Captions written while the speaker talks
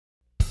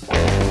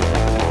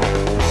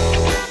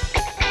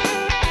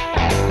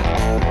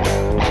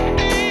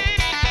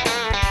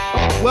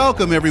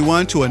Welcome,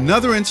 everyone, to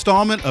another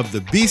installment of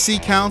the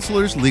BC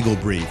Counselors Legal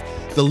Brief,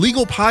 the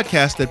legal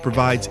podcast that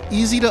provides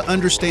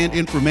easy-to-understand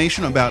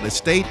information about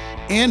estate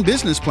and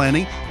business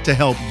planning to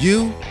help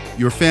you,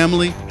 your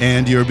family,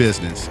 and your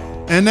business.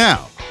 And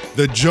now,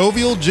 the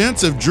jovial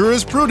gents of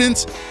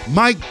jurisprudence,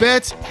 Mike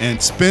Betts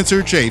and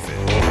Spencer Chafin.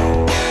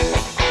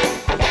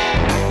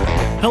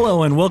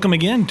 Hello, and welcome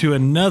again to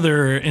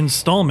another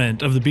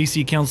installment of the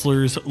BC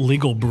Counselors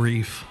Legal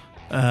Brief.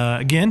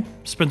 Again,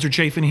 Spencer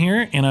Chafin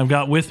here, and I've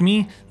got with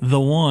me the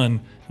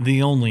one,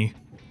 the only,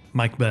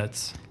 Mike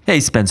Betts. Hey,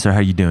 Spencer, how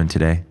you doing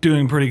today?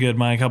 Doing pretty good,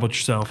 Mike. How about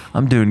yourself?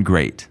 I'm doing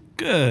great.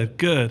 Good.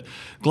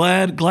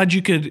 Glad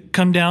you could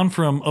come down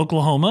from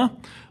Oklahoma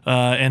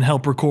and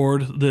help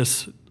record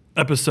this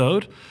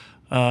episode.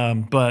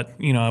 But,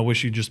 I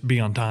wish you'd just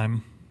be on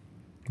time.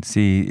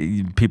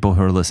 See, people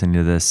who are listening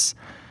to this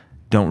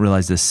don't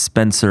realize this.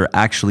 Spencer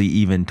actually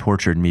even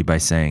tortured me by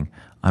saying,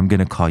 I'm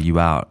going to call you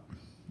out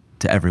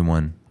to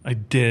everyone. I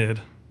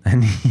did.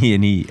 And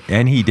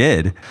he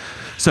did.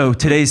 So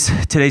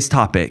today's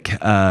topic,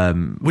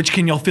 which,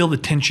 can y'all feel the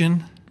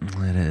tension?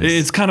 It is.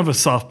 It's kind of a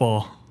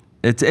softball.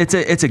 It's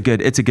a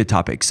good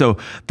topic. So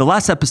the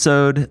last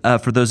episode,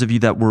 for those of you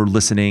that were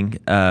listening,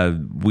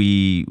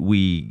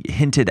 we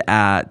hinted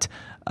at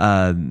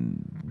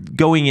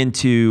going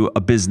into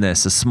a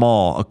business,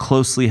 a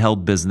closely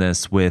held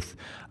business with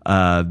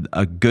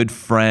a good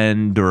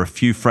friend or a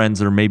few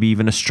friends or maybe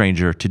even a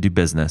stranger to do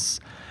business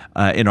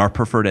in our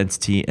preferred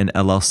entity, an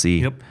LLC.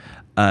 Yep.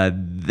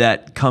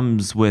 That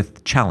comes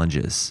with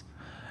challenges.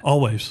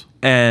 Always.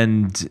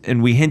 And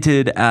we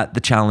hinted at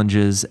the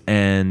challenges,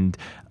 and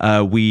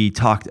we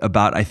talked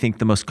about, I think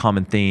the most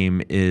common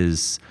theme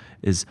is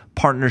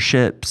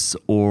partnerships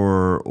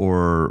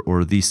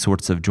or these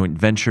sorts of joint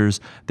ventures.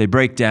 They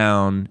break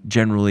down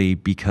generally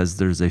because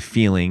there's a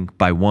feeling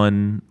by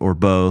one or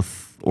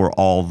both or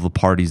all the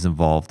parties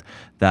involved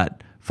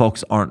that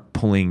folks aren't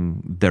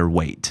pulling their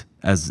weight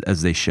as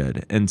they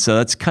should. And so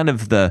that's kind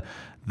of the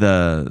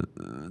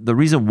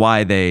reason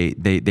why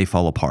they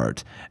fall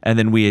apart. And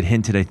then we had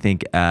hinted, I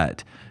think,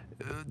 at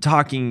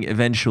talking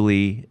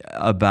eventually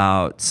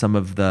about some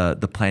of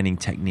the planning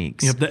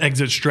techniques. Yep, the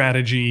exit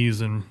strategies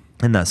and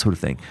that sort of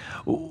thing.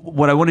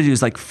 What I want to do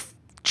is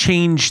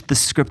change the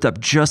script up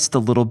just a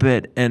little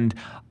bit, and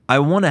I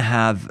want to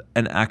have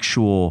an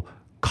actual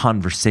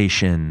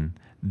conversation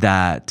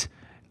that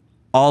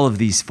all of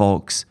these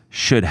folks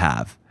should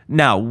have.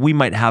 Now, we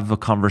might have a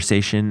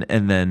conversation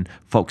and then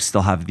folks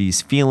still have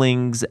these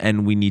feelings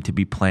and we need to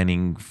be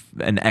planning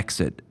an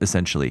exit,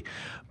 essentially.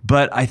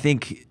 But I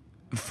think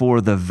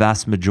for the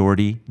vast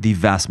majority,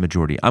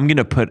 I'm going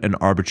to put an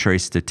arbitrary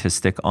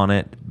statistic on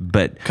it,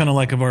 but kind of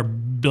like of our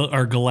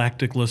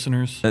galactic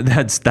listeners.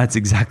 That's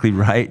exactly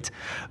right.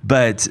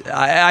 But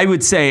I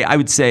would say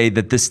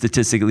that this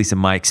statistic, at least in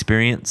my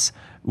experience,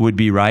 would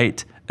be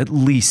right. At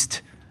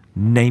least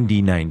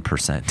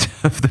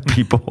 99% of the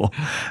people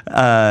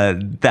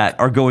that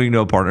are going into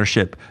a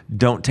partnership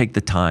don't take the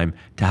time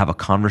to have a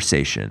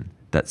conversation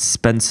that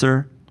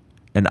Spencer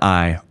and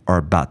I are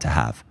about to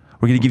have.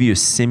 We're going to give you a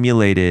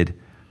simulated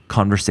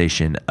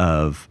conversation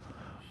of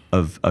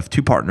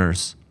two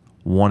partners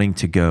wanting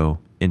to go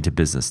into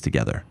business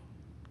together.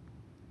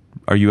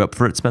 Are you up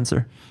for it,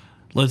 Spencer?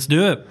 Let's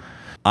do it.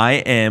 I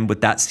am. With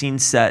that scene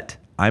set,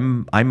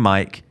 I'm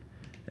Mike,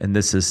 and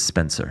this is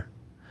Spencer.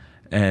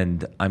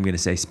 And I'm going to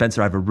say,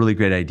 Spencer, I have a really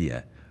great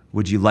idea.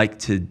 Would you like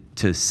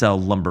to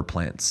sell lumber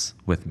plants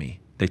with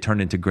me? They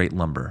turn into great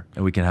lumber,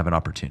 and we can have an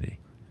opportunity.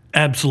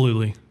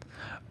 Absolutely.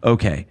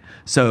 Okay.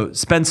 So,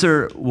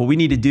 Spencer, what we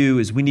need to do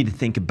is we need to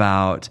think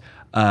about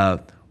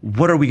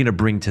what are we going to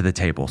bring to the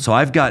table? So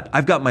I've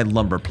got my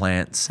lumber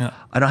plants. Yeah.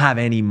 I don't have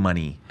any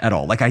money at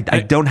all. I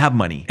don't have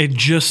money. It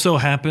just so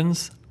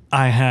happens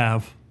I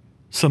have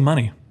some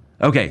money.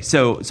 Okay,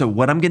 so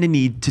what I'm going to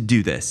need to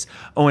do this.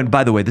 Oh, and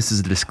by the way, this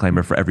is a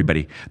disclaimer for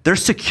everybody.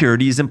 There's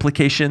securities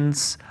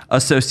implications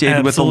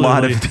associated with a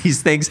lot of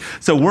these things.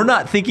 So we're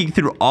not thinking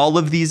through all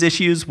of these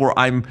issues where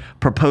I'm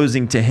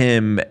proposing to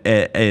him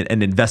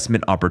an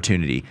investment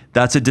opportunity.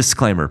 That's a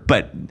disclaimer.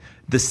 But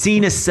the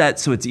scene is set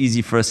so it's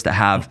easy for us to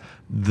have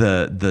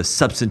the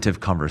substantive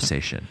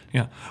conversation.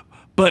 Yeah.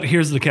 But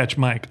here's the catch,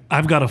 Mike.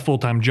 I've got a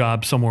full-time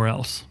job somewhere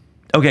else.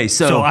 Okay,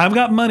 so I've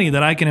got money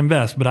that I can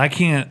invest, but I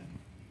can't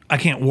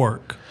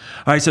work.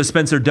 All right, so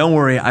Spencer, don't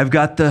worry. I've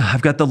got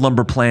the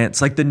lumber plants,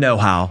 the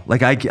know-how.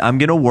 I'm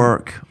gonna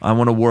work. I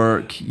want to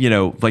work.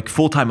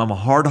 Full time. I'm a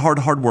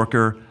hard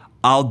worker.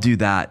 I'll do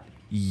that.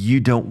 You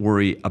don't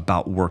worry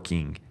about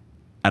working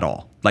at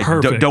all.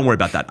 Don't worry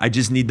about that. I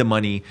just need the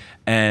money,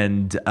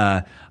 and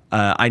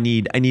I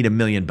need $1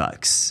 million,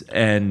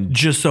 and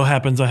just so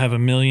happens I have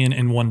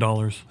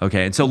 $1,001.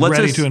 Okay, and so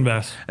ready to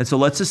invest. And so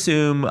let's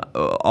assume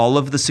all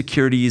of the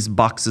securities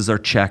boxes are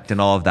checked and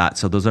all of that.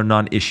 So those are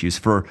non-issues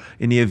for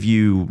any of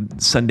you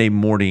Sunday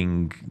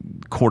morning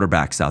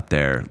quarterbacks out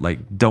there.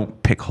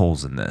 Don't pick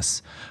holes in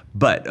this.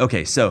 But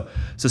okay, so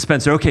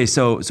Spencer, okay,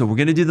 so we're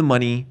gonna do the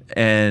money,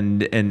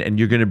 and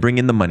you're gonna bring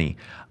in the money.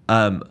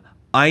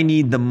 I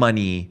need the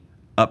money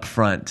up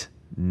front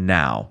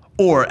now.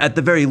 Or at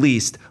the very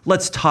least,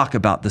 let's talk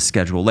about the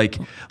schedule. Like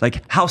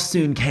how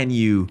soon can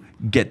you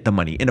get the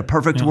money? In a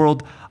perfect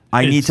world,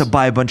 I need to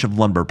buy a bunch of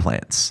lumber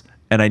plants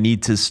and I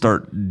need to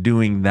start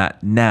doing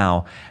that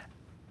now,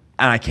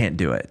 and I can't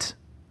do it.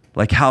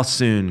 Like, how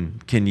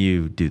soon can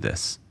you do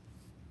this?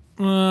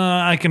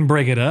 I can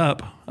break it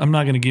up. I'm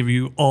not going to give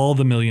you all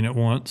the million at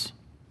once.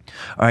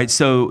 All right.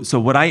 So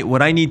what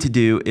I need to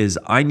do is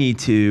I need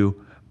to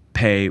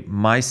pay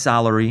my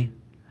salary.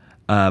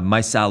 My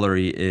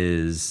salary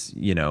is,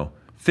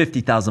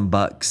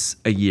 $50,000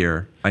 a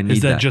year. I need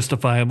Is that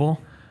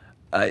justifiable?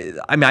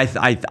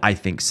 I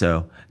think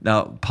so.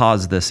 Now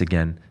pause this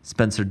again,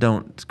 Spencer.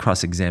 Don't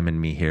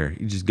cross-examine me here.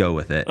 You just go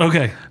with it.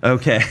 Okay.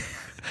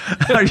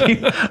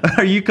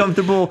 Are you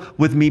comfortable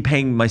with me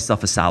paying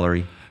myself a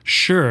salary?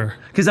 Sure.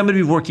 Because I'm going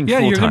to be working full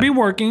time. Yeah, you're going to be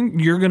working.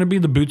 You're going to be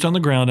the boots on the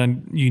ground,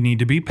 and you need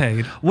to be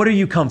paid. What are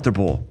you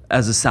comfortable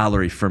as a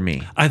salary for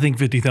me? I think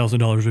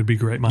 $50,000 would be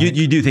great, Mike.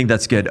 You do think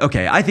that's good?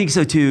 Okay, I think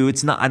so too.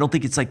 It's not. I don't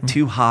think it's like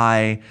too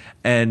high,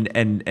 and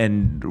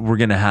we're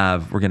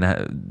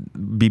gonna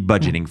be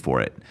budgeting for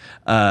it.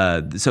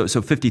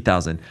 So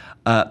 50,000.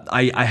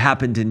 I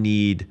happen to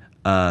need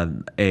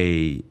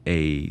a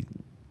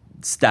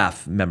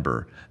staff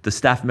member. The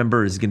staff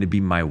member is going to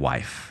be my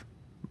wife.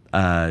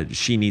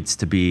 She needs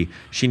to be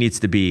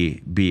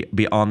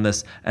on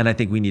this, and I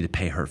think we need to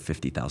pay her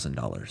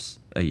 $50,000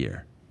 a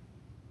year.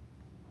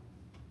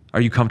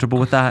 Are you comfortable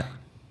with that?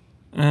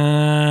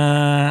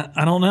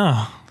 I don't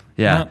know.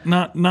 Yeah.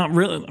 Not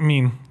really. I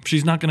mean,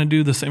 she's not going to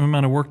do the same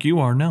amount of work you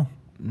are. No.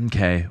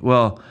 Okay.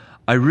 Well,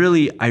 I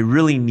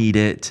really need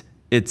it.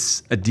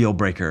 It's a deal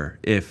breaker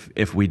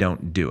if we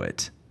don't do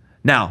it.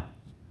 Now,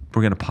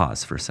 we're going to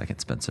pause for a second,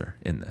 Spencer,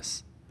 in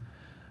this.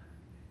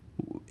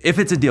 If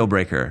it's a deal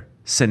breaker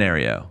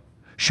scenario,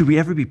 should we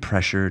ever be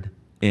pressured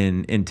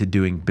into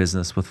doing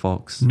business with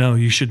folks? No,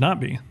 you should not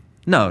be.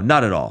 No,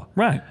 not at all.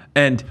 Right.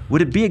 And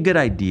would it be a good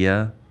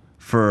idea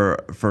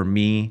for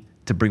me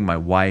to bring my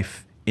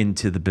wife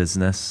into the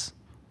business?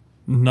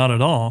 Not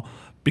at all,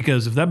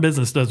 because if that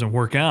business doesn't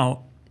work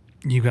out,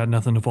 you got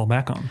nothing to fall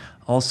back on.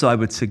 Also, I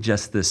would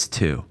suggest this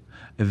too.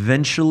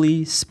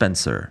 Eventually,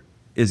 Spencer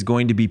is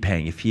going to be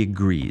paying, if he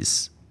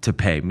agrees to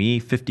pay me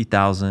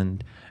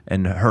 $50,000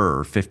 and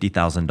her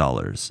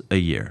 $50,000 a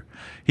year.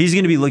 He's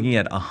going to be looking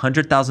at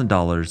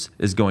 $100,000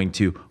 is going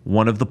to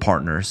one of the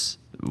partners,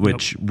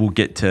 which we'll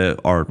get to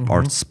our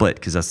split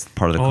because that's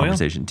part of the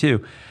conversation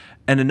too,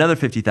 and another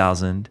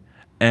 $50,000.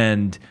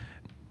 And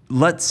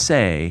let's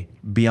say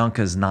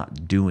Bianca's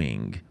not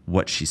doing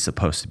what she's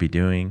supposed to be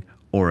doing,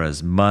 or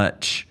as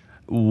much,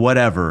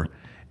 whatever.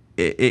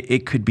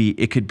 It could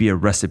be a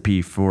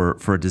recipe for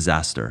a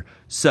disaster.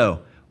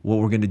 So what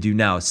we're going to do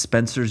now is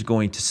Spencer's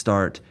going to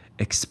start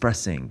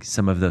expressing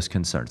some of those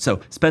concerns.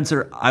 So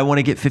Spencer, I want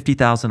to get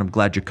 $50,000. I'm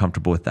glad you're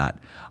comfortable with that.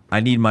 I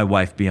need my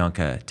wife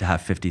Bianca to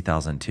have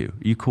 $50,000 too.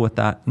 Are you cool with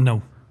that?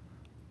 No.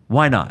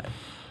 Why not?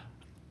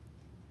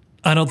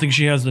 I don't think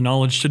she has the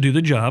knowledge to do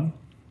the job,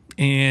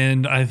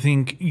 and I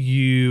think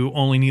you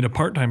only need a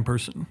part-time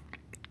person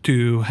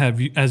to have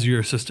you as your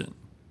assistant.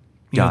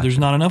 You know, there's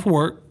not enough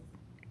work.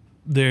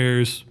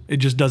 It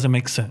just doesn't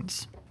make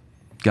sense.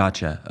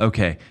 Gotcha.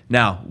 Okay.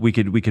 Now we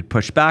could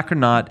push back or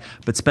not,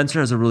 but Spencer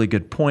has a really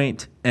good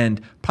point,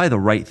 and probably the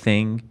right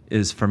thing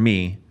is for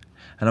me,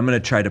 and I'm going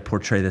to try to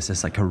portray this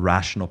as like a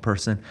rational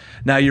person.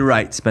 Now you're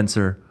right,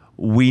 Spencer.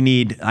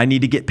 I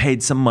need to get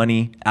paid some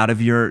money out of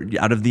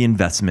the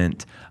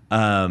investment.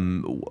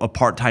 A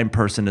part-time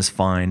person is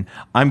fine.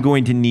 I'm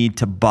going to need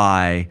to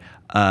buy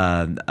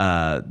the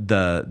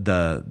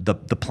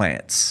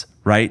plants,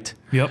 right?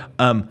 Yep.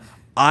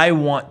 I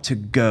want to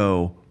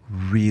go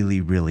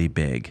really, really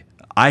big.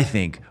 I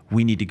think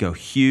we need to go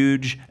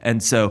huge,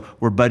 and so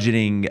we're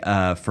budgeting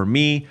for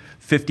me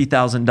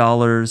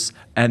 $50,000,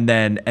 and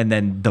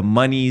then the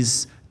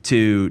monies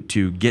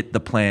to get the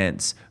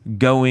plants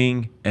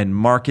going and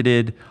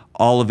marketed.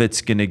 All of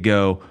it's going to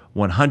go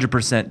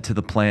 100% to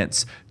the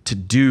plants to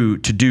do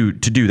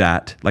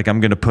that. Like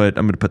I'm going to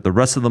put the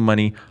rest of the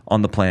money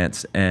on the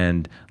plants,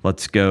 and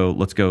let's go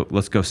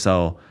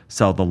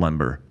sell the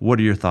lumber. What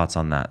are your thoughts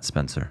on that,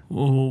 Spencer?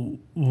 Well,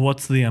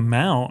 what's the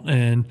amount,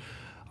 and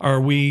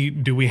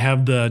do we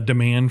have the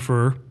demand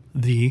for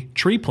the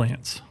tree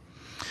plants?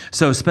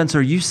 So Spencer,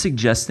 are you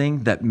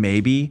suggesting that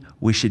maybe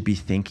we should be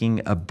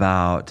thinking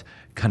about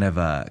kind of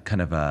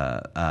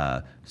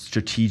a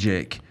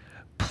strategic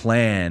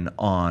plan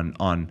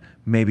on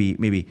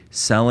maybe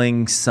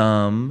selling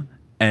some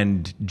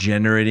and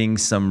generating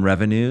some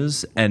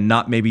revenues, and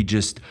not maybe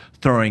just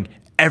throwing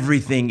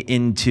everything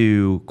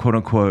into quote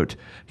unquote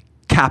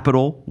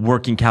capital,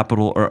 working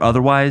capital or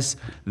otherwise,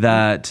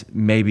 that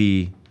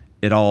maybe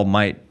it all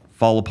might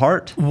fall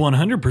apart?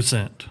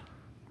 100%.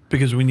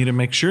 Because we need to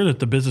make sure that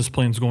the business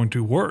plan is going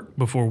to work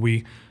before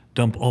we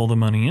dump all the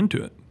money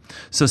into it.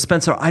 So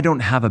Spencer, I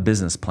don't have a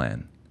business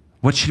plan.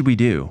 What should we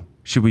do?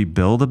 Should we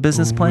build a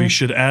business plan? We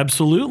should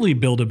absolutely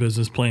build a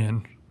business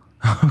plan.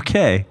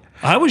 Okay.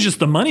 I was just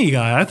the money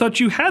guy. I thought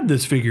you had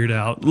this figured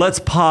out. Let's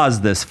pause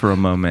this for a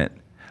moment.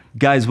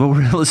 Guys, what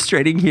we're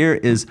illustrating here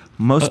is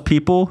most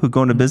people who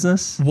go into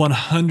business,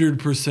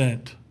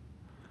 100%.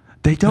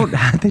 they don't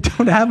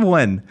have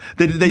one.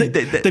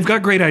 They've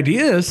got great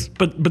ideas,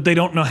 but they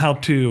don't know how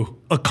to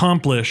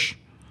accomplish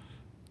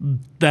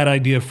that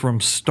idea from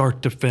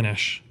start to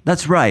finish.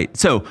 That's right.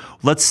 So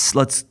let's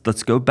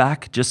go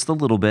back just a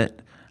little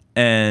bit,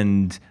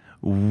 and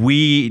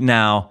we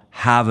now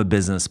have a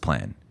business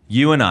plan.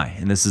 You and I,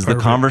 and this is the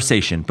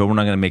conversation, but we're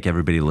not going to make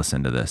everybody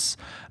listen to this.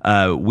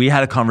 We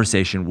had a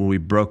conversation where we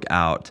broke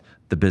out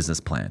the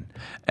business plan,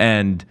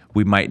 and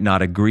we might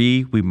not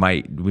agree. We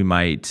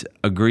might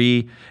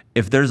agree.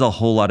 If there's a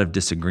whole lot of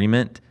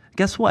disagreement,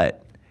 guess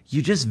what?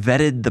 You just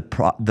vetted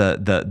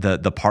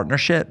the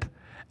partnership,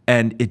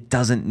 and it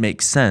doesn't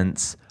make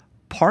sense.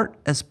 Part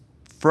as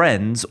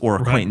friends or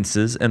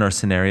acquaintances in our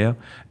scenario,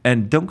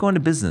 and don't go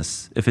into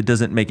business if it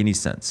doesn't make any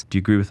sense. Do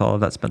you agree with all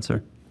of that,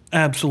 Spencer?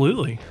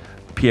 Absolutely.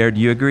 Pierre,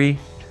 do you agree?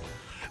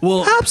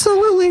 Well,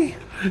 absolutely.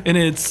 And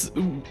it's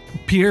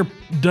Pierre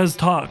does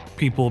talk,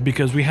 people,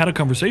 because we had a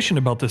conversation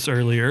about this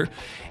earlier,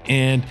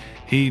 and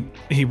he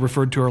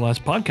referred to our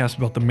last podcast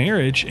about the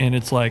marriage, and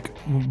it's like,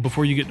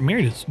 before you get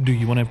married, it's, do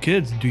you want to have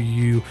kids? Do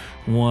you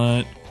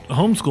want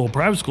homeschool,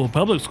 private school,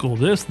 public school,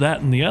 this, that,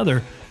 and the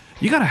other?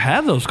 You got to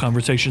have those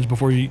conversations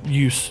before you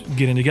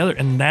get in together,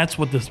 and that's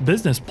what this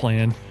business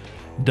plan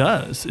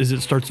does, is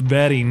it starts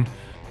vetting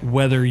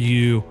whether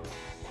you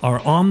are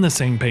on the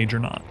same page or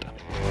not.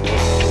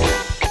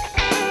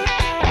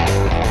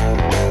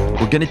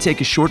 We're going to take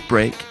a short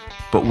break,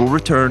 but we'll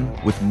return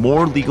with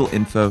more legal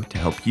info to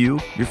help you,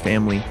 your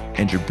family,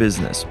 and your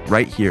business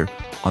right here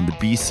on the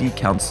BC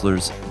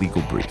Counselors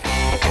Legal Brief.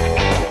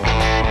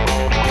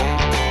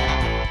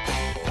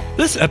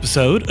 This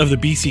episode of the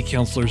BC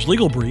Counselors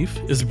Legal Brief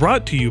is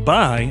brought to you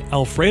by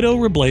Alfredo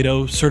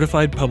Robledo,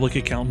 Certified Public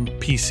Accountant,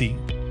 PC.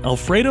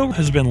 Alfredo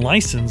has been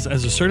licensed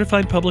as a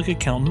certified public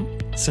accountant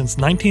since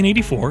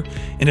 1984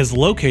 and is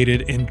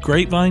located in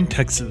Grapevine,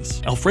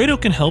 Texas. Alfredo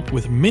can help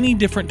with many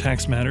different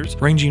tax matters,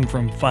 ranging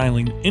from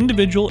filing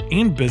individual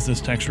and business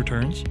tax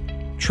returns,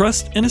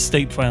 trust and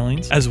estate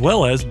filings, as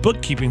well as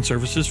bookkeeping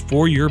services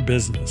for your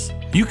business.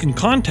 You can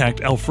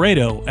contact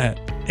Alfredo at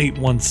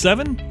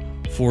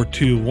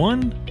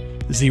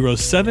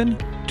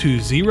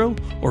 817-421-0720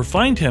 or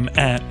find him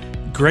at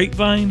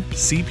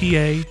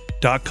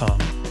grapevinecpa.com.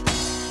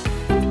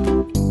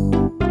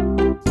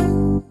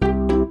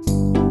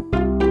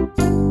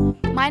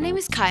 My name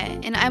is Kaya,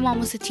 and I'm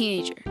almost a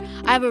teenager.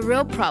 I have a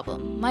real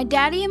problem. My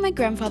daddy and my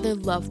grandfather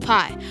love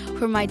pie.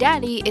 For my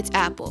daddy, it's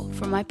apple.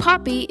 For my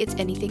poppy, it's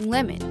anything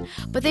lemon.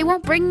 But they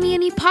won't bring me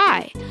any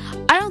pie.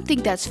 I don't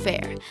think that's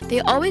fair. They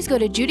always go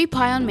to Judy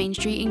Pie on Main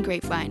Street in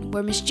Grapevine,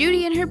 where Miss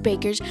Judy and her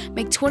bakers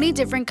make 20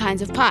 different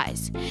kinds of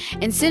pies,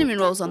 and cinnamon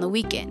rolls on the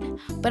weekend.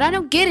 But I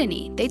don't get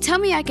any. They tell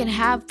me I can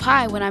have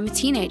pie when I'm a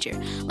teenager,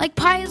 like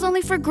pie is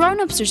only for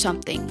grown-ups or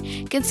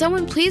something. Can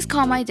someone please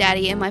call my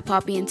daddy and my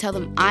poppy and tell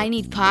them I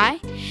need pie?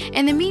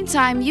 In the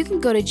meantime, you can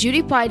go to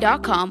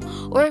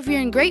judypie.com, or if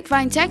you're in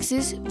Grapevine,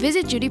 Texas,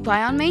 visit Judy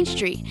Pie on Main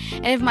Street.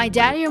 And if my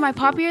daddy or my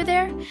poppy are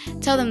there,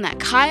 tell them that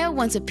Kaya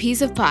wants a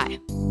piece of pie.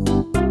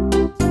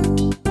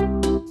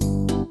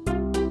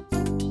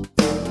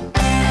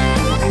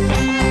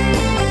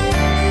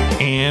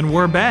 And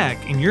we're back,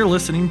 and you're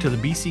listening to the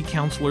BC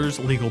Counselors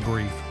Legal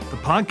Brief, the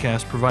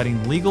podcast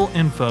providing legal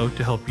info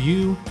to help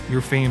you,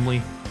 your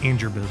family, and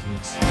your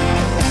business.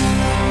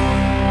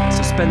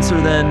 So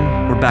Spencer, then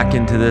we're back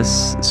into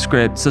this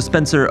script. So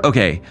Spencer,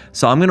 okay,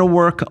 so I'm going to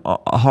work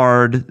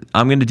hard.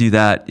 I'm going to do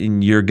that,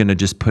 and you're going to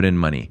just put in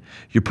money.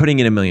 You're putting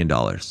in $1 million.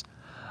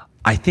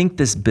 I think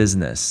this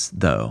business,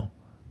 though,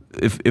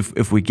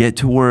 if we get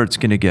to where it's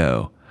going to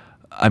go,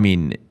 I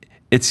mean,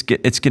 it's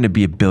going to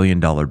be $1 billion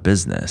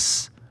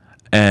business.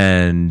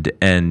 And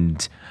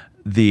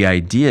the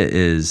idea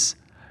is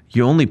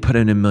you only put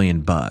in $1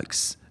 million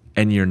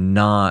and you're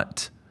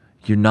not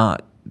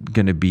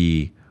going to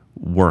be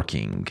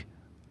working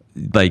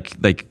like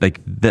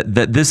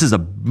this is a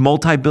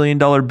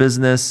multi-billion-dollar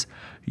business.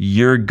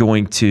 You're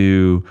going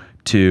to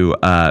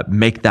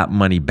make that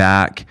money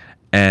back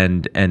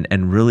and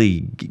really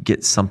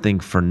get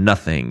something for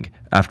nothing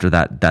after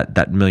that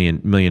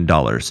 $1 million.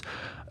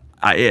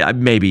 I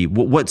maybe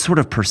what sort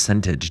of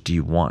percentage do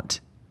you want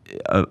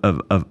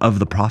of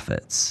the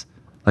profits?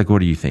 Like,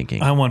 what are you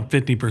thinking? I want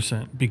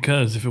 50%,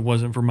 because if it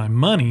wasn't for my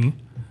money,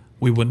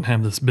 we wouldn't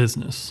have this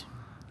business.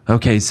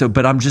 Okay,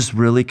 but I'm just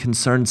really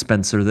concerned,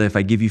 Spencer, that if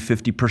I give you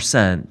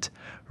 50%,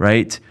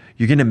 right,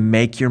 you're going to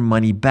make your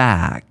money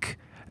back.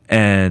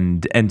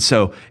 And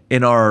so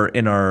in our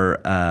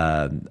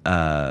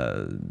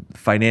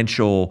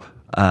financial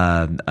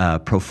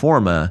pro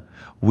forma,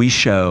 we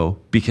show,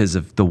 because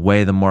of the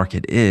way the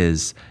market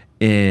is,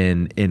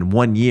 in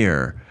 1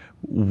 year,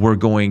 we're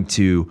going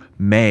to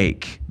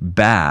make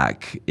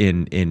back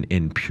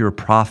in pure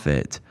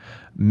profit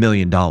 $1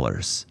 million.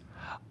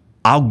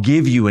 I'll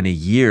give you in a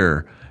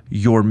year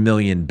your $1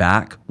 million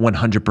back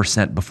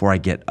 100% before I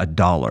get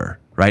 $1,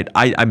 right?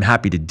 I'm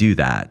happy to do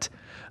that.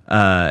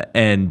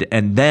 And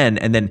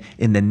then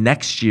in the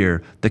next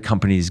year, the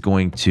company is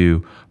going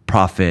to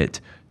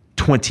profit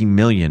 $20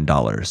 million.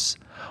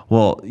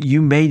 Well,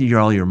 you made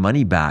all your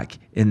money back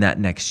in that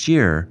next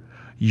year.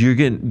 Do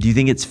you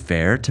think it's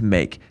fair to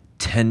make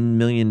 $10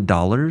 million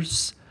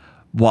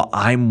while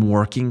I'm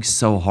working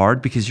so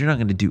hard? Because you're not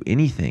going to do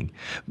anything.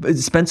 But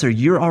Spencer,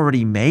 you're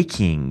already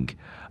making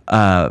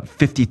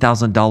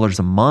 $50,000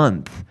 a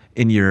month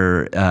in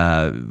your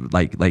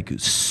like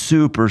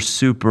super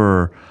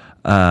successful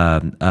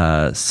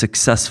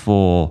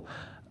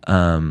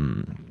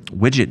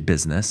widget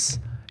business.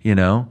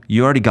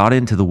 You already got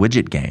into the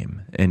widget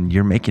game and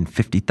you're making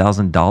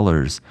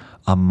 $50,000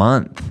 a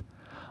month.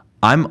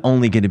 I'm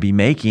only going to be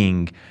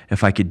making,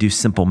 if I could do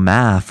simple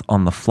math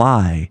on the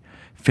fly,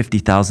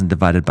 50,000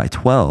 divided by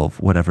 12,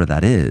 whatever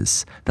that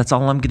is. That's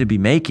all I'm going to be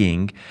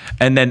making.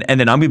 And then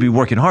I'm going to be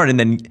working hard. And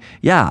then,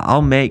 yeah,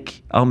 I'll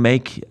make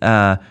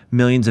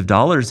millions of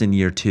dollars in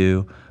year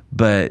 2,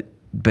 but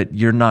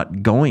you're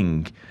not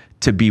going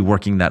to be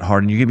working that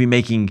hard, and you're going to be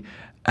making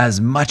as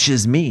much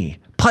as me.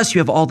 Plus you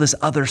have all this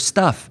other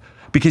stuff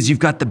because you've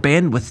got the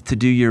bandwidth to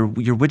do your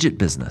widget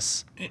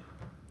business.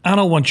 I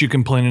don't want you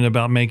complaining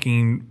about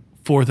making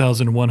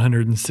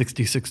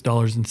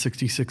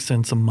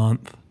 $4,166.66 a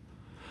month.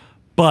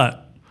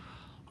 But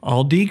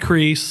I'll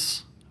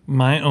decrease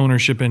my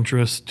ownership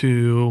interest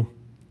to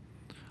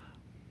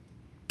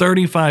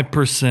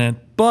 35%,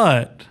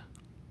 but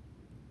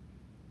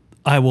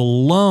I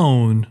will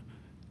loan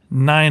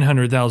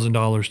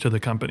 $900,000 to the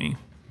company.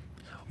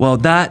 Well,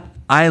 that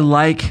I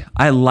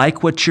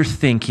like what you're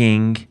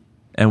thinking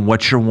and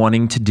what you're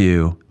wanting to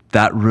do.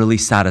 That really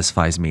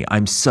satisfies me.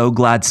 I'm so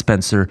glad,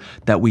 Spencer,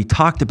 that we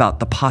talked about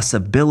the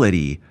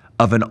possibility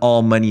of an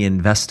all-money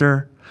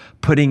investor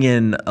putting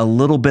in a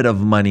little bit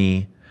of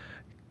money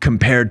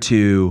compared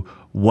to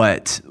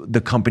what the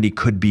company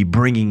could be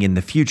bringing in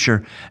the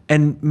future,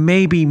 and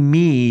maybe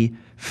me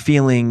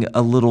feeling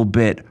a little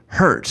bit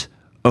hurt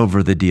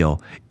over the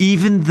deal,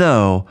 even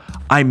though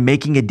I'm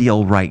making a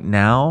deal right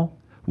now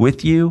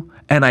with you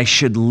and I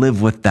should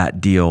live with that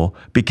deal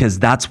because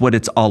that's what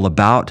it's all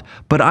about.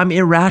 But I'm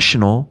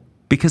irrational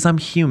because I'm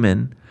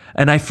human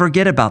and I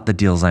forget about the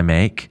deals I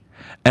make,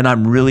 and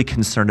I'm really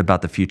concerned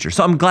about the future.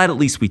 So I'm glad at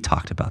least we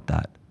talked about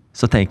that.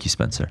 So thank you,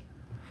 Spencer.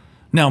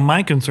 Now,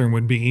 my concern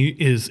would be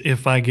is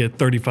if I get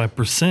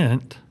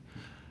 35%,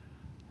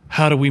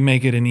 how do we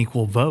make it an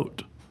equal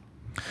vote?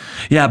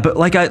 Yeah, but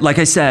like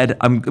I said,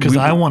 because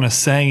I want a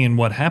say in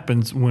what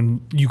happens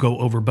when you go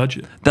over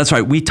budget. That's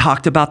right. We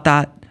talked about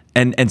that.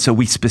 And so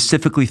we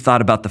specifically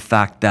thought about the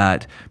fact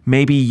that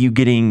maybe you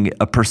getting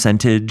a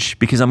percentage,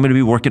 because I'm going to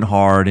be working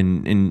hard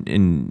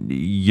and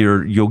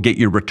you'll get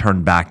your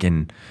return back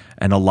and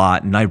a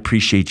lot. And I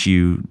appreciate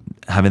you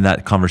having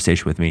that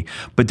conversation with me.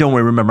 But don't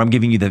worry, remember, I'm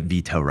giving you the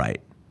veto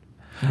right.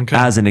 Okay.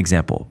 As an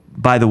example.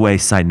 By the way,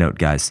 side note,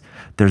 guys,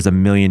 there's a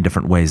million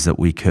different ways that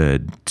we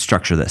could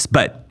structure this.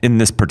 But in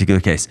this particular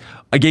case,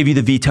 I gave you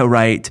the veto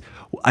right.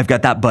 I've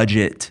got that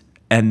budget.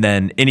 And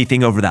then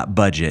anything over that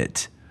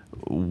budget,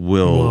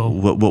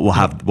 we'll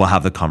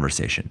have the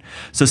conversation.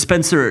 So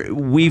Spencer,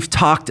 we've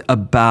talked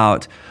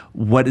about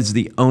what is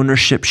the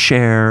ownership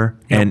share,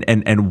 yep,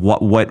 and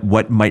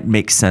what might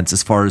make sense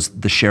as far as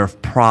the share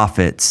of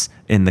profits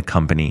in the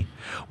company.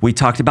 We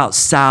talked about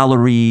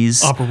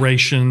salaries,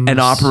 operations.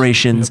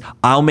 Yep.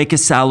 I'll make a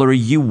salary,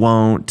 you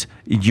won't.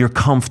 You're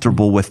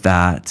comfortable with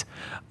that.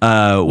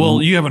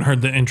 Well, you haven't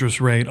heard the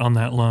interest rate on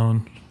that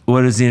loan.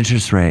 What is the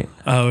interest rate?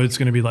 Oh, it's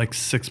going to be like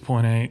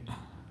 6.8.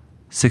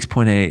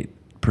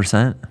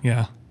 6.8%?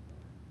 Yeah.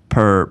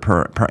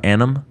 Per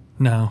annum?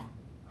 No.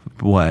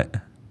 What?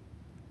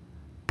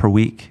 Per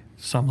week?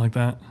 Something like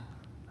that.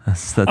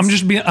 That's,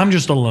 I'm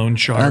just a loan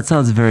shark. That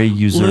sounds very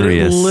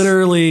usurious.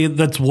 Literally,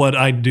 that's what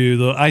I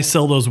do. I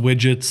sell those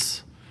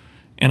widgets,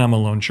 and I'm a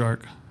loan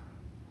shark.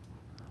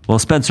 Well,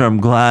 Spencer, I'm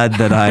glad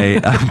that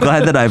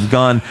I've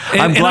gone.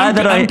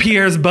 I'm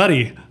Pierre's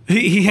buddy.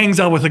 He hangs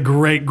out with a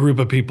great group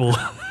of people.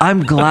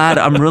 I'm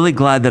really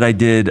glad that I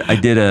did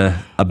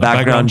a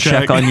background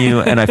check on you,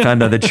 and I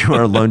found out that you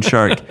are a loan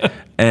shark.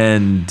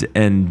 And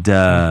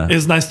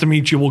it's nice to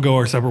meet you. We'll go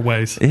our separate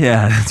ways.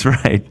 Yeah, that's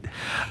right.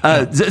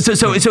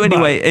 So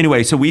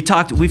anyway, so we've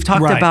talked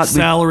right, about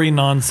salary,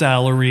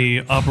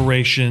 non-salary,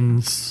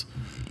 operations.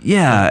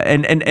 Yeah,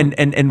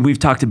 and we've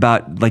talked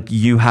about like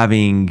you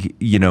having,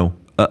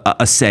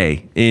 a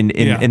say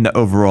in the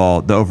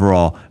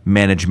overall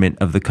management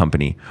of the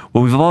company.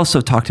 What we've also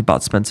talked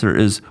about, Spencer,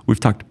 is we've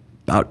talked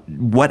about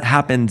what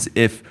happens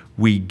if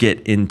we get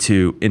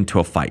into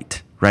a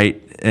fight, right?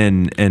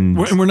 And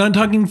we're not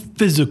talking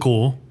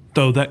physical,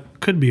 though that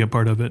could be a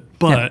part of it,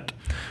 but yeah.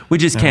 We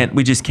just can't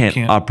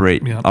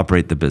operate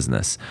the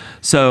business.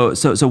 So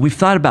we've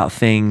thought about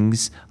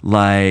things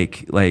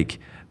like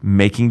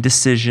making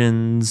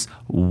decisions,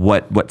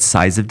 what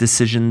size of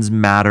decisions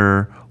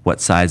matter,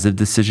 what size of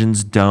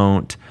decisions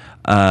don't.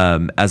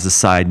 As a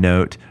side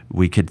note,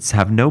 we could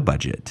have no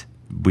budget.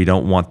 We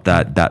don't want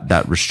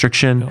that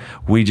restriction. No.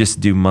 We just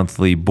do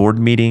monthly board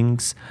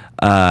meetings,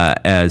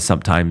 as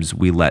sometimes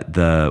we let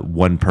the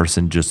one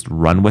person just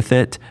run with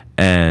it,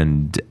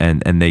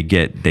 and they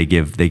give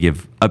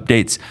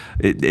updates.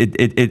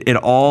 It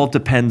all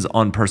depends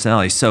on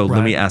personality. So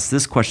let me ask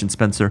this question,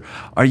 Spencer: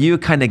 are you a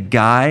kind of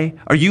guy?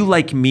 Are you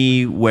like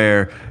me,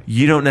 where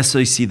you don't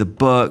necessarily see the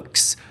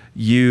books?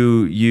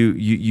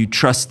 You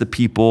trust the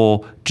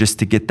people just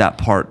to get that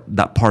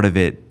part of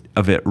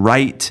it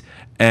right,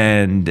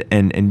 and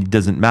it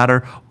doesn't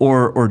matter,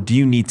 or do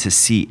you need to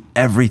see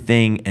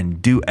everything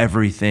and do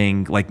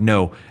everything? Like,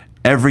 no,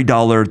 every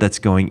dollar that's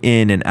going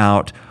in and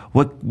out.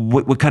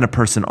 What kind of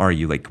person are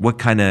you? Like, what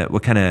kind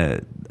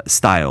of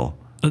style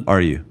are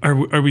you?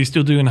 Are we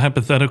still doing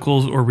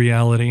hypotheticals or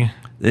reality?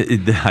 The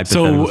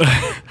hypotheticals.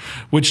 So,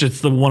 which it's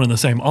the one and the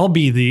same. I'll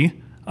be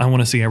I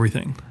want to see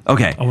everything.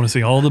 Okay. I want to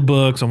see all the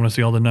books. I want to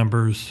see all the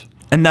numbers.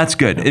 And that's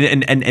good.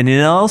 And in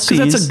LLCs,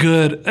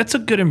 because that's a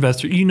good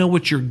investor. You know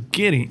what you're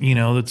getting. You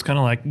know, that's kind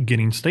of like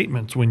getting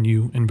statements when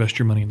you invest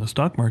your money in the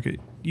stock market.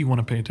 You want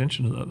to pay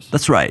attention to those.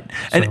 That's right.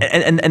 So.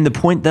 And the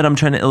point that I'm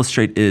trying to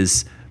illustrate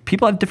is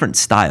people have different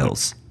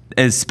styles.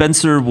 As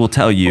Spencer will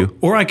tell you.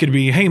 Or I could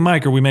be, hey,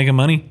 Mike, are we making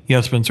money?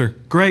 Yeah, Spencer.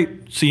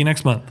 Great. See you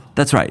next month.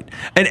 That's right.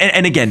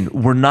 And again,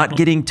 we're not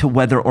getting to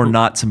whether or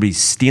not somebody's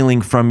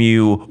stealing from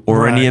you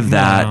or any of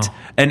that.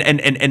 No.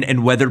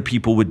 And whether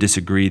people would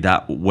disagree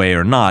that way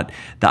or not.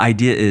 The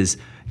idea is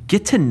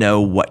get to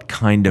know what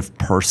kind of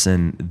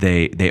person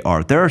they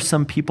are. There are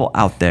some people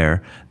out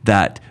there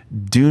that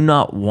do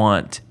not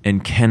want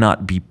and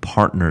cannot be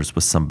partners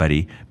with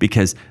somebody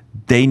because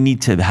they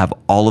need to have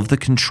all of the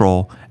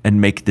control and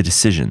make the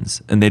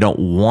decisions, and they don't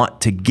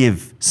want to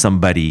give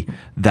somebody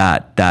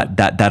that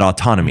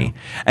autonomy.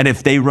 And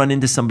if they run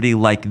into somebody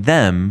like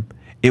them,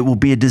 it will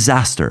be a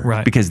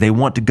disaster because they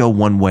want to go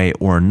one way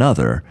or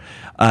another.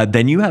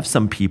 Then you have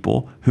some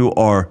people who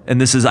are, and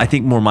this is, I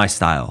think, more my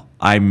style.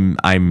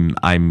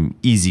 I'm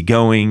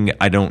easygoing.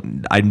 I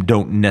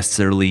don't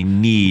necessarily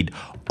need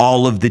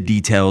all of the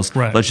details.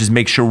 Right. Let's just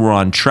make sure we're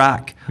on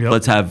track. Yep.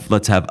 Let's have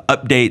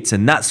updates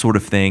and that sort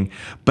of thing.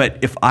 But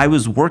if I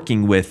was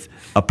working with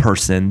a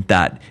person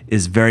that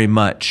is very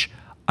much,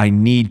 I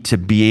need to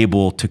be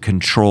able to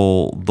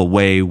control the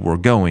way we're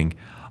going,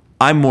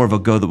 I'm more of a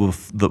go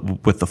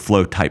with the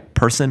flow type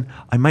person.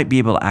 I might be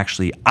able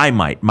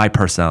to my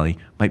personality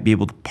might be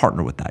able to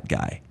partner with that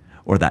guy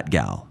or that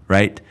gal,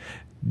 right?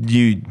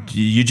 You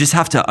just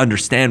have to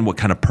understand what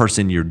kind of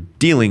person you're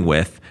dealing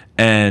with,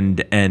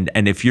 and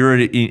if you're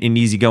an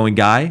easygoing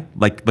guy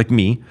like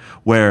me,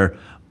 where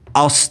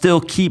I'll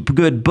still keep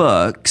good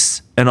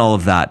books and all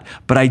of that,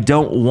 but I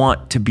don't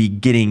want to be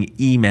getting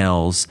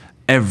emails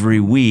every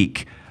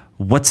week.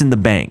 What's in the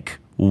bank?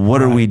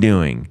 What are we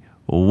doing?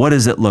 What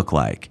does it look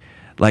like?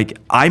 Like,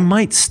 I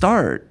might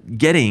start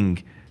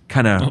getting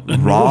kind of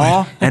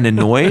raw and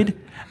annoyed,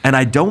 and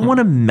I don't want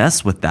to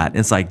mess with that.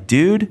 It's like,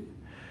 dude,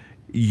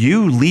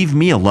 you leave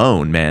me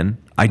alone, man.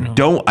 I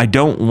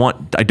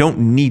don't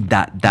need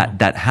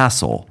that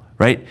hassle,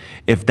 right?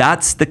 If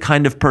that's the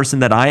kind of person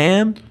that I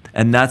am,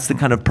 and that's the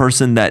kind of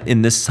person that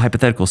in this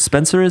hypothetical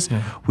Spencer is,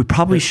 we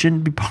probably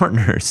shouldn't be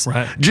partners.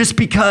 Right. Just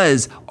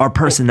because our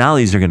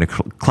personalities are going to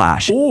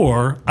clash.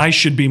 Or I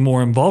should be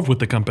more involved with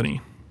the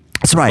company.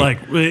 That's right. Like,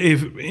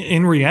 if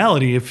in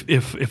reality,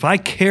 if I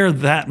care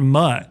that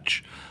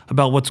much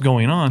about what's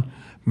going on,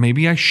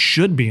 maybe I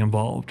should be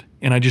involved.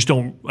 And I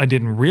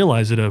didn't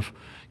realize it.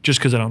 Just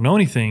because I don't know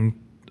anything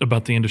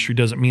about the industry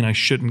doesn't mean I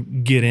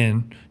shouldn't get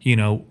in,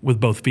 with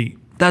both feet.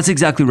 That's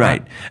exactly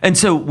right. And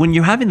so when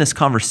you're having this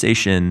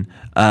conversation,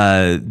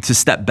 to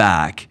step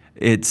back,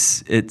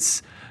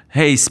 it's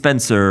hey,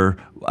 Spencer,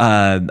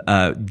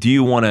 do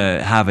you want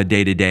to have a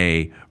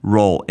day-to-day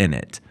role in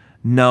it?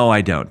 No, I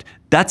don't.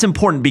 That's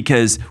important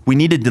because we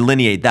need to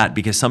delineate that,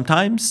 because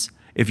sometimes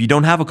if you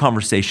don't have a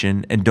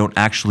conversation and don't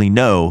actually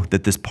know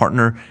that this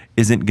partner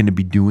isn't going to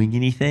be doing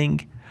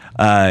anything,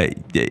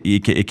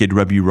 it could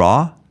rub you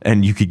raw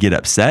and you could get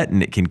upset,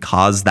 and it can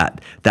cause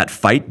that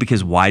fight,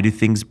 because why do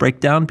things break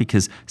down?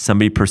 Because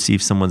somebody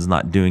perceives someone's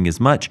not doing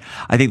as much.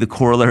 I think the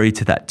corollary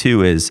to that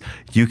too is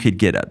you could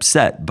get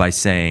upset by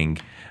saying,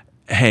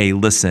 hey,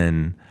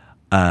 listen,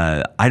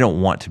 I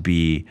don't want to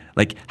be,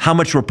 like, how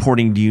much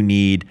reporting do you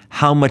need?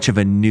 How much of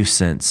a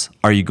nuisance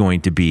are you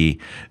going to be?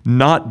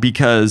 Not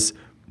because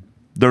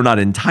they're not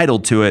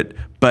entitled to it,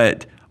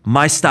 but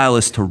my style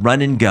is to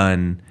run and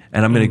gun,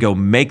 and I'm going to go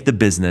make the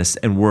business,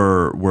 and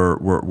we're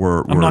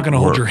I'm not going to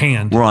hold your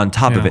hand. We're on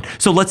top of it.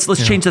 So let's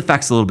change the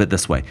facts a little bit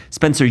this way.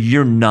 Spencer,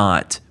 you're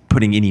not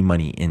putting any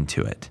money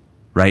into it,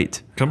 right?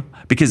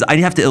 Because I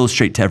have to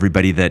illustrate to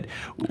everybody that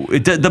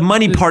the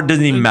money part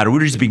doesn't even matter.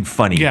 We're just being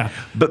funny. Yeah,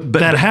 but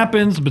that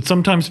happens. But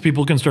sometimes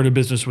people can start a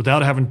business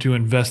without having to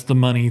invest the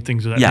money,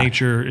 things of that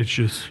nature. It's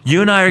just,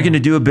 you and I are going to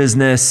do a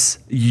business.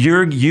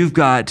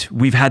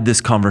 We've had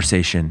this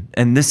conversation,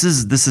 and this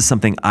is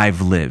something I've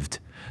lived.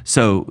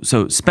 So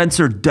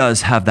Spencer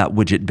does have that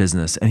widget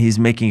business, and he's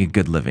making a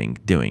good living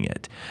doing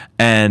it.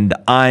 And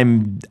I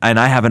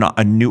have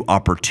a new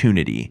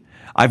opportunity.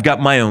 I've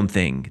got my own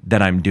thing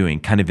that I'm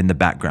doing kind of in the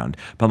background.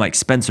 But I'm like,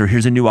 Spencer,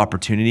 here's a new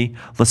opportunity.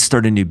 Let's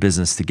start a new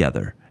business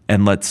together.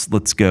 and let's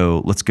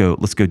go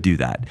do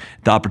that.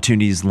 The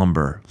opportunity is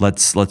lumber.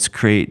 Let's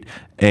create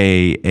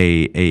we're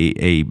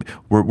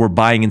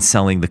buying and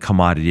selling the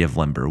commodity of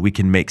lumber. We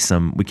can make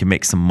some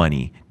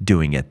money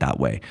doing it that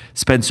way.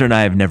 Spencer and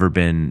I have never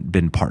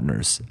been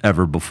partners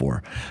ever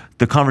before.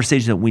 The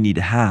conversation that we need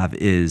to have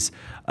is,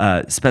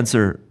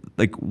 Spencer,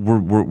 like we're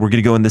going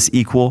to go in this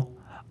equal.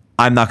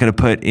 I'm not going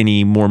to put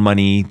any more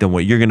money than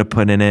what you're going to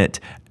put in it,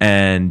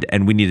 and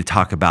we need to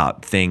talk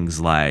about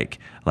things like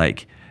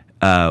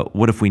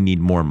what if we need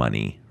more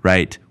money,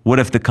 right? What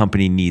if the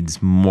company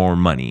needs more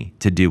money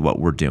to do what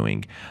we're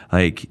doing?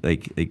 Like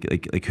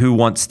who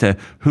wants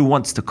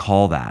to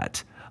call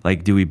that?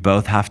 Like, do we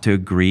both have to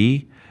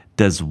agree?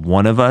 Does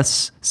one of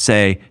us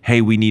say,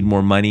 "Hey, we need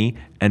more money,"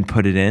 and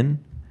put it in?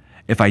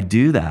 If I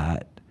do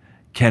that,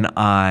 can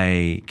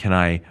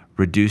I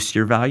reduce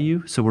your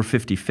value? So we're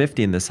 50-50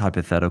 in this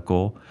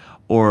hypothetical,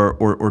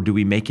 or do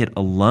we make it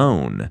a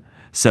loan?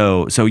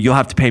 So you'll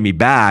have to pay me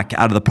back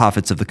out of the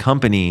profits of the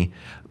company,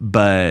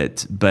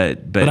 but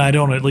I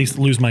don't at least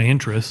lose my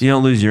interest. You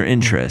don't lose your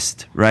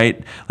interest,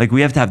 right? Like,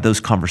 we have to have those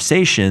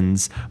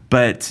conversations,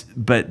 but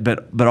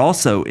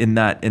also in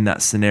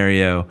that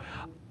scenario,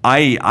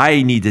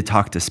 I need to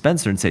talk to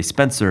Spencer and say,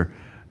 Spencer,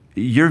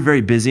 you're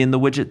very busy in the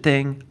widget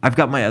thing. I've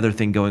got my other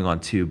thing going on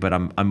too, but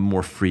I'm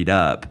more freed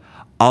up.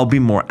 I'll be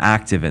more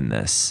active in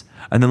this.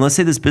 And then let's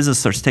say this business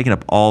starts taking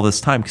up all this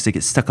time because they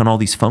get stuck on all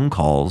these phone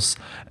calls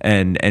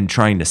and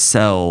trying to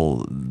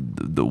sell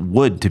the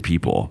wood to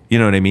people. You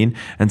know what I mean?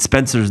 And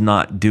Spencer's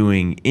not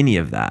doing any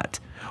of that.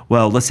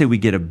 Well, let's say we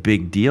get a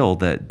big deal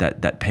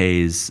that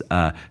pays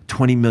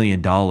 $20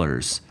 million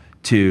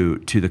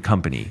to the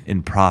company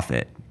in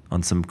profit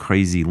on some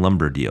crazy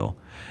lumber deal.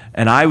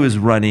 And I was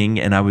running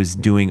and I was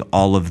doing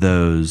all of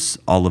those.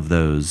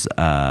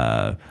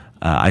 I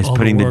was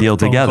putting the deal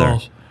together.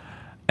 Calls.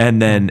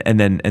 And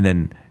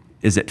then,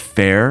 is it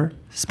fair,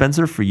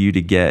 Spencer, for you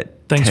to get?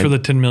 Thanks for the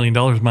 $10 million,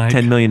 Mike.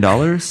 $10 million?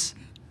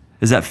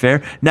 Is that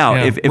fair? Now,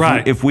 Yeah,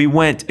 if we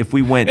went,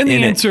 and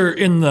the answer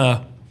in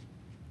the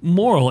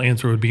moral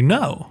answer would be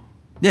no.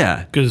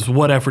 Yeah. Because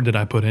what effort did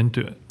I put into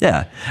it?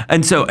 Yeah.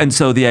 And so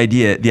the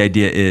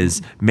idea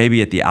is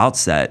maybe at the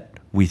outset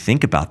we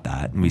think about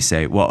that and we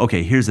say, well,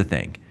 okay, here's the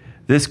thing.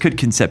 This could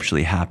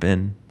conceptually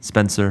happen,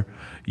 Spencer.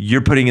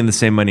 You're putting in the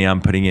same money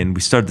I'm putting in.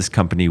 We started this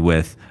company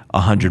with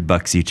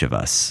 $100 each of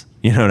us.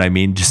 You know what I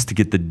mean? Just to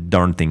get the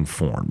darn thing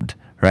formed,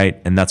 right?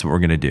 And that's what we're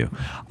going to do.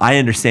 I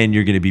understand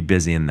you're going to be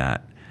busy in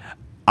that.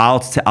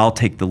 I'll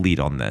take the lead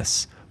on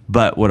this.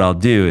 But what I'll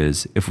do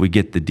is, if we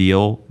get the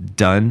deal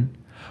done,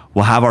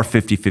 we'll have our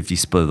 50-50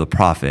 split of the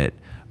profit,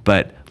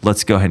 but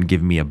let's go ahead and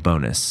give me a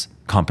bonus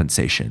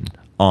compensation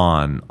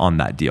on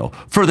that deal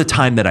for the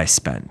time that I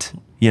spent.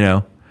 You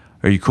know?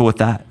 Are you cool with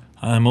that?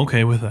 I'm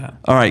okay with that.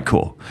 All right,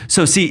 cool.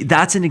 So see,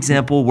 that's an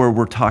example where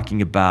we're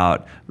talking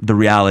about the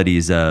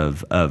realities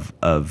of us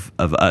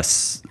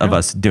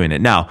doing it.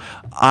 Now,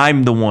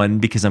 I'm the one,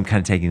 because I'm kind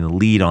of taking the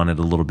lead on it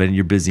a little bit, and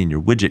you're busy in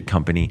your widget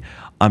company.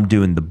 I'm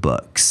doing the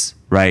books,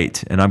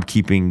 right? And I'm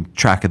keeping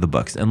track of the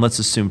books. And let's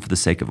assume, for the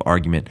sake of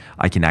argument,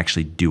 I can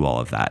actually do all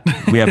of that.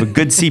 We have a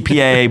good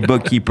CPA,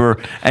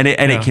 bookkeeper, and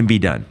it can be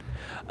done.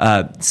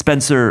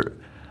 Spencer,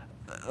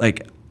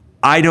 like,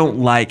 I don't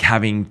like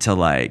having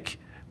to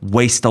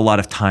waste a lot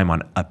of time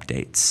on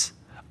updates.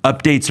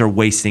 Updates are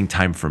wasting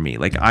time for me.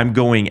 Like, I'm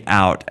going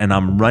out and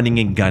I'm running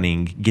and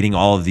gunning, getting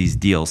all of these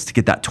deals to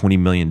get that $20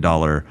 million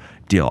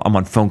deal. I'm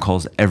on phone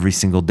calls every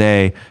single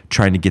day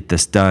trying to get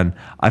this done.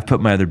 I've put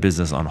my other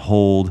business on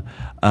hold.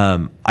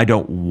 I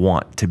don't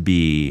want to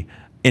be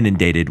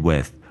inundated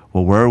with,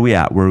 well, where are we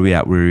at? Where are we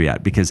at? Where are we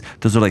at? Because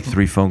those are like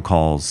 3 phone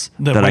calls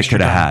that I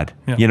could have had.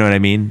 Yeah. You know what I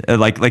mean?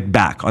 Like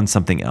back on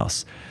something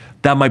else.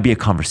 That might be a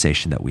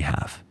conversation that we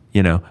have.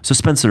 You know, so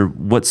Spencer,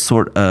 what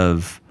sort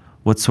of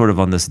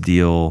on this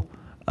deal?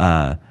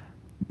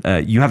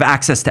 You have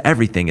access to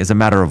everything as a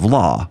matter of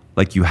law.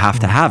 Like, you have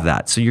to have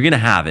that, so you're gonna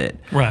have it.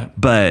 Right.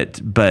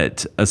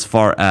 But as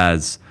far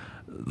as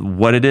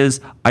what it is,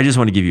 I just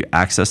want to give you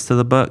access to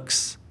the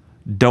books.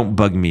 Don't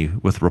bug me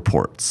with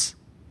reports.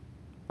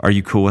 Are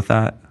you cool with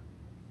that?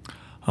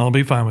 I'll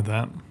be fine with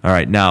that. All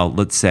right. Now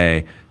let's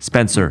say,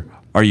 Spencer,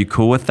 are you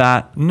cool with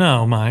that?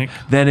 No, Mike.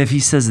 Then if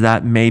he says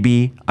that,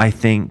 maybe I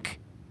think,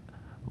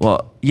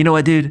 well, you know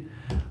what, dude?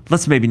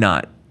 Let's maybe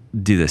not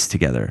do this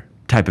together,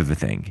 type of a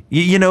thing.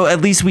 You know,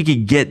 at least we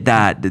could get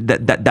that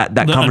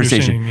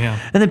conversation. Yeah.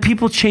 And then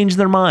people change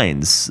their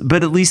minds.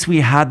 But at least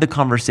we had the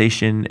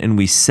conversation and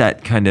we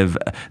set kind of,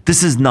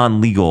 this is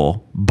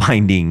non-legal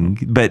binding,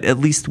 but at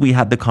least we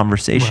had the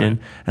conversation.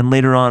 Right. And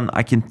later on,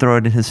 I can throw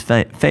it in his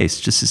face,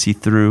 just as he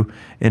threw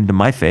into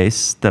my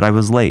face that I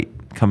was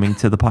late coming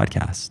to the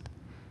podcast.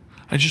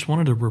 I just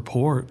wanted to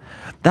report.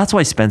 That's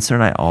why Spencer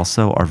and I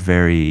also are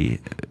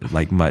very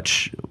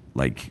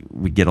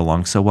we get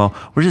along so well.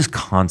 We're just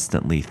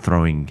constantly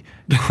throwing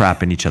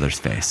crap in each other's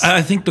face.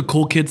 I think the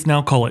cool kids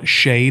now call it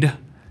shade.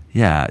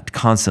 Yeah,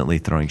 constantly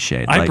throwing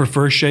shade. I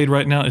prefer shade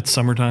right now. It's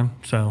summertime,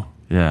 so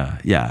yeah.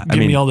 Give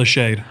me all the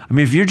shade. I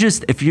mean, if you're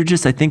just,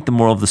 I think the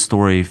moral of the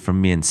story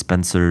from me and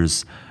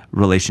Spencer's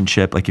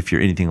relationship, like if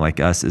you're anything like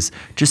us, is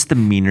just the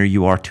meaner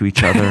you are to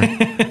each other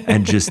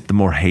and just the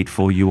more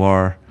hateful you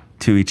are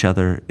to each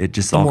other. It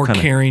just The all more kind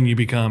of caring you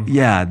become.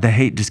 yeah, the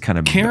hate just kind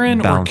of Karen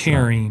or balances out.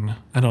 caring?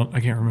 I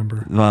can't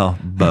remember. Well,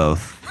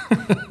 both.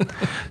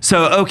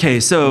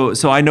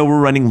 So I know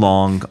we're running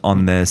long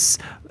on this.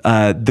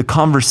 The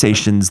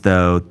conversations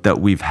though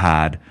that we've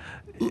had,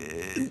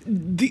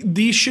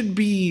 These should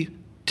be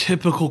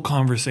typical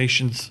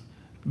conversations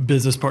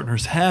business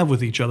partners have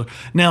with each other.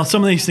 Now,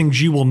 some of these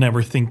things you will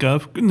never think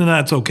of, and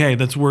that's okay.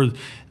 That's where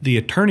the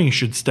attorney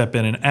should step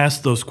in and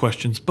ask those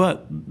questions.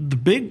 But the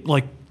big,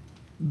 like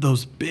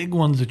those big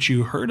ones that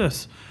you heard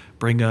us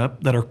bring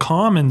up that are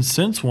common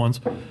sense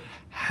ones,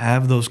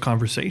 have those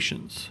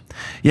conversations.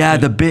 yeah,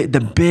 the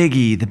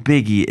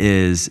biggie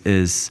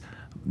is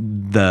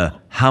the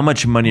how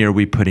much money are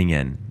we putting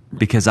in?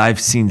 Because I've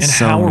seen And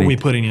so how many. are we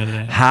putting it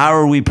in? How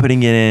are we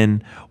putting it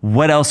in?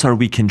 What else are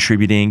we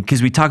contributing?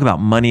 Because we talk about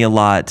money a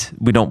lot.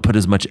 We don't put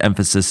as much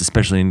emphasis,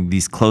 especially in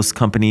these close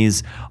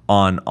companies,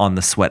 on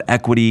the sweat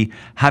equity,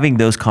 having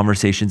those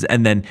conversations.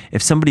 And then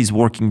if somebody's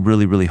working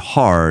really, really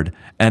hard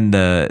and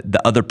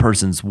the other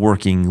person's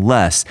working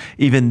less,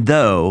 even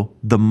though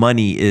the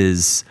money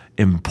is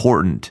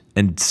important,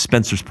 and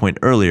Spencer's point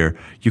earlier,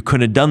 you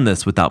couldn't have done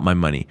this without my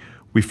money.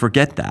 We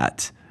forget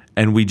that.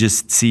 And we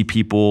just see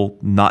people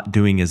not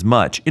doing as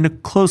much in a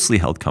closely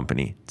held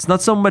company. It's not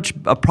so much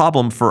a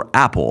problem for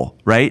Apple,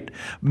 right?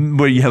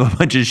 Where you have a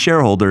bunch of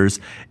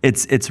shareholders.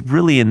 It's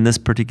really in this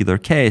particular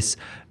case,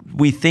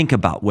 we think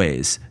about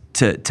ways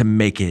to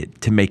make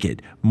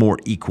it more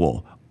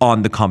equal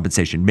on the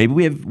compensation. Maybe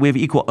we have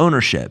equal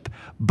ownership,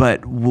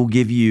 but we'll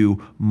give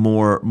you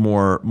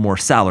more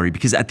salary,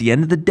 because at the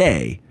end of the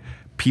day,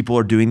 people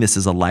are doing this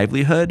as a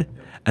livelihood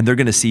and they're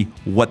going to see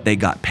what they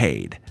got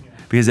paid.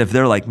 Because if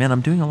they're like, man, I'm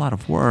doing a lot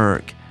of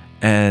work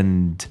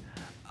and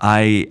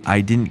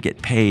I didn't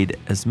get paid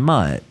as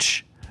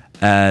much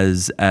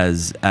as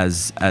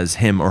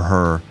him or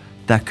her,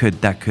 that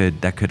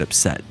could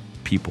upset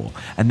people.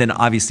 And then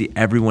obviously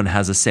everyone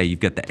has a say. You've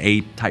got the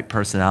A-type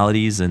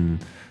personalities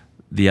and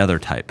the other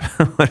type,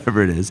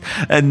 whatever it is.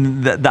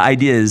 And the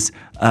idea is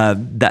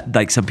that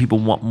like some people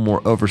want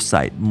more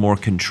oversight, more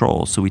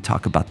control. So we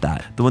talk about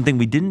that. The one thing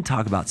we didn't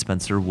talk about,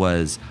 Spencer,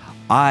 was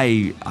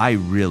I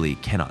really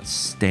cannot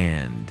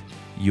stand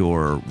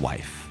your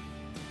wife.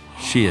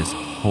 She is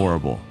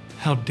horrible.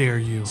 How dare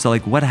you? So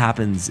like, what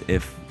happens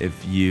if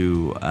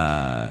you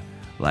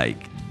like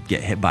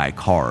get hit by a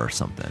car or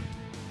something?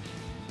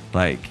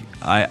 Like,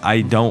 I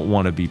don't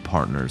want to be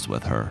partners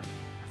with her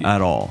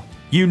at all.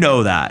 You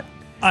know that.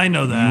 I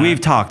know that.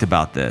 We've talked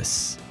about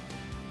this,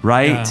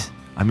 right? Yeah.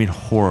 I mean,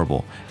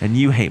 horrible. And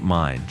you hate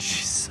mine.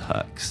 She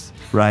sucks,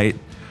 right?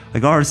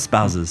 Like, our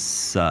spouses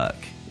suck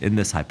in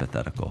this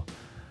hypothetical.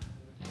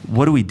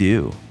 What do we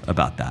do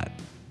about that?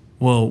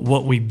 Well,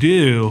 what we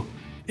do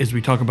is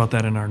we talk about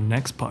that in our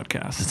next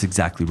podcast. That's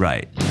exactly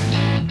right.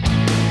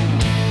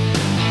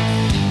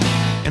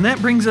 And that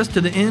brings us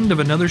to the end of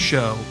another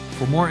show.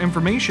 For more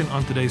information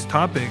on today's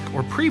topic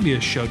or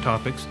previous show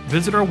topics,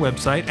 visit our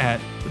website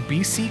at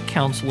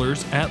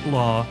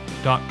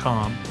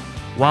bccounselorsatlaw.com.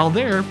 While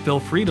there, feel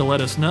free to let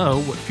us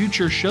know what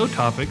future show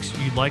topics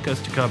you'd like us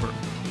to cover.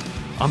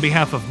 On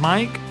behalf of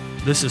Mike,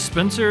 this is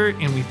Spencer,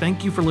 and we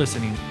thank you for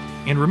listening.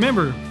 And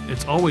remember,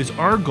 it's always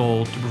our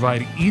goal to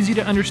provide easy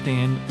to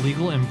understand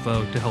legal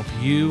info to help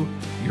you,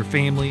 your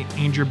family,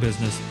 and your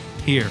business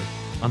here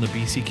on the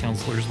BC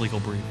Counselors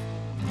Legal Brief.